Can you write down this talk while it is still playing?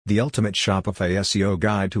The ultimate Shopify SEO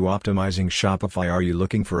guide to optimizing Shopify. Are you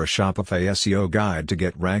looking for a Shopify SEO guide to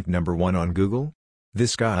get ranked number 1 on Google?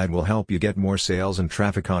 This guide will help you get more sales and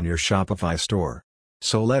traffic on your Shopify store.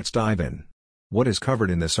 So let's dive in. What is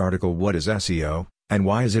covered in this article? What is SEO, and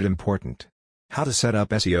why is it important? How to set up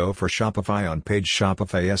SEO for Shopify. On-page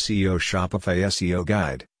Shopify SEO, Shopify SEO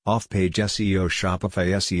guide, off-page SEO, Shopify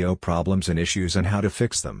SEO problems and issues and how to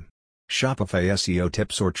fix them. Shopify SEO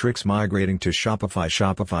tips or tricks migrating to Shopify.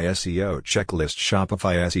 Shopify SEO checklist.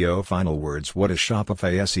 Shopify SEO final words. What is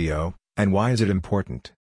Shopify SEO, and why is it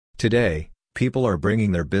important? Today, people are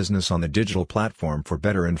bringing their business on the digital platform for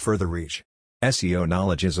better and further reach. SEO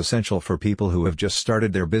knowledge is essential for people who have just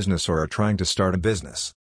started their business or are trying to start a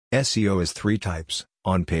business. SEO is 3 types: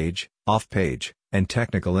 on-page, off-page, and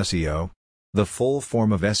technical SEO. The full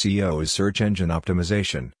form of SEO is search engine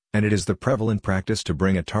optimization, and it is the prevalent practice to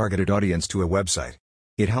bring a targeted audience to a website.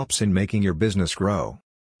 It helps in making your business grow.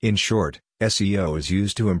 In short, SEO is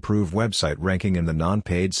used to improve website ranking in the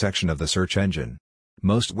non-paid section of the search engine.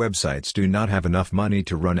 Most websites do not have enough money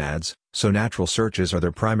to run ads, so natural searches are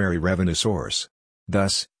their primary revenue source.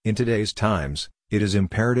 Thus, in today's times, it is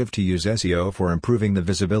imperative to use SEO for improving the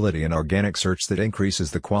visibility and organic search that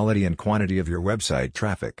increases the quality and quantity of your website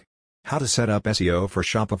traffic. How to set up SEO for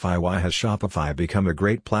Shopify. Why has Shopify become a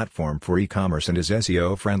great platform for e-commerce and is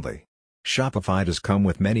SEO friendly? Shopify does come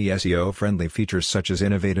with many SEO friendly features such as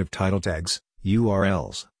innovative title tags,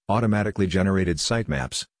 URLs, automatically generated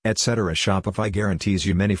sitemaps, etc. Shopify guarantees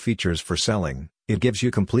you many features for selling. It gives you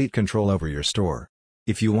complete control over your store.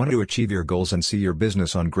 If you want to achieve your goals and see your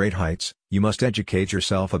business on great heights, you must educate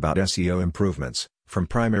yourself about SEO improvements, from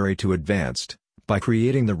primary to advanced. By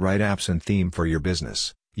creating the right apps and theme for your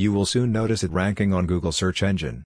business, you will soon notice it ranking on Google search engine.